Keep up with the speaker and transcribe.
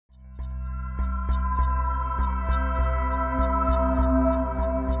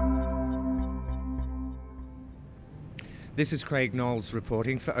This is Craig Knowles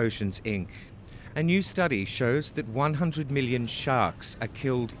reporting for Oceans Inc. A new study shows that 100 million sharks are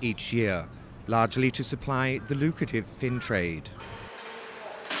killed each year, largely to supply the lucrative fin trade.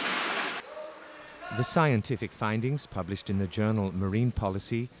 The scientific findings published in the journal Marine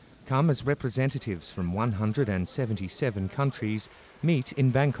Policy come as representatives from 177 countries meet in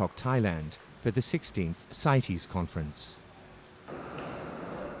Bangkok, Thailand for the 16th CITES conference.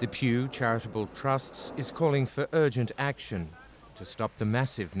 The Pew Charitable Trusts is calling for urgent action to stop the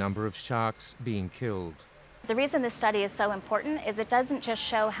massive number of sharks being killed. The reason this study is so important is it doesn't just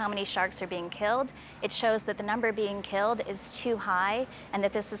show how many sharks are being killed, it shows that the number being killed is too high and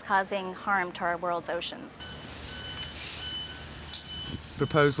that this is causing harm to our world's oceans.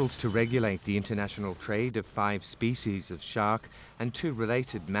 Proposals to regulate the international trade of 5 species of shark and 2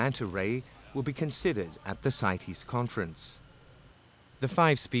 related manta ray will be considered at the CITES conference. The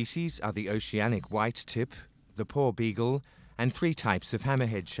 5 species are the oceanic white tip, the paw beagle, and 3 types of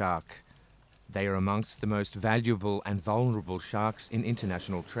hammerhead shark. They are amongst the most valuable and vulnerable sharks in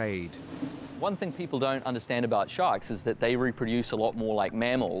international trade. One thing people don't understand about sharks is that they reproduce a lot more like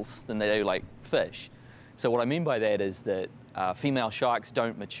mammals than they do like fish. So what I mean by that is that female sharks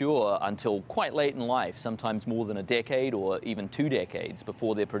don't mature until quite late in life, sometimes more than a decade or even 2 decades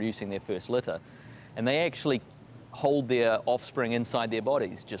before they're producing their first litter. And they actually hold their offspring inside their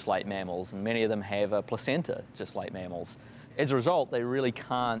bodies, just like mammals, and many of them have a placenta, just like mammals. As a result, they really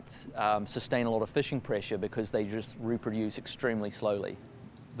can't sustain a lot of fishing pressure because they just reproduce extremely slowly.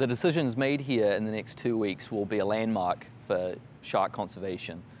 The decisions made here in the next 2 weeks will be a landmark for shark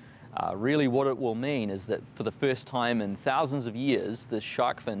conservation. Really what it will mean is that for the first time in thousands of years, the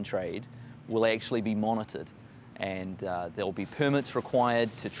shark fin trade will actually be monitored. And there will be permits required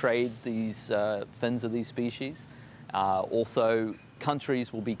to trade these fins of these species. Also,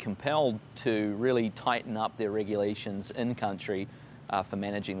 countries will be compelled to really tighten up their regulations in country for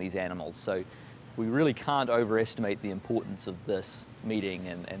managing these animals. So we really can't overestimate the importance of this meeting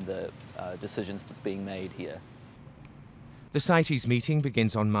and the decisions that's being made here. The CITES meeting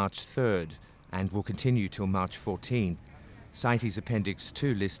begins on March 3rd and will continue till March 14th. CITES Appendix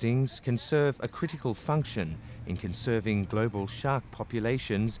 2 listings can serve a critical function in conserving global shark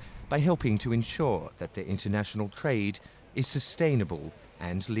populations by helping to ensure that their international trade is sustainable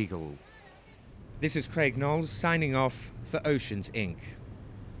and legal. This is Craig Knowles signing off for Oceans Inc.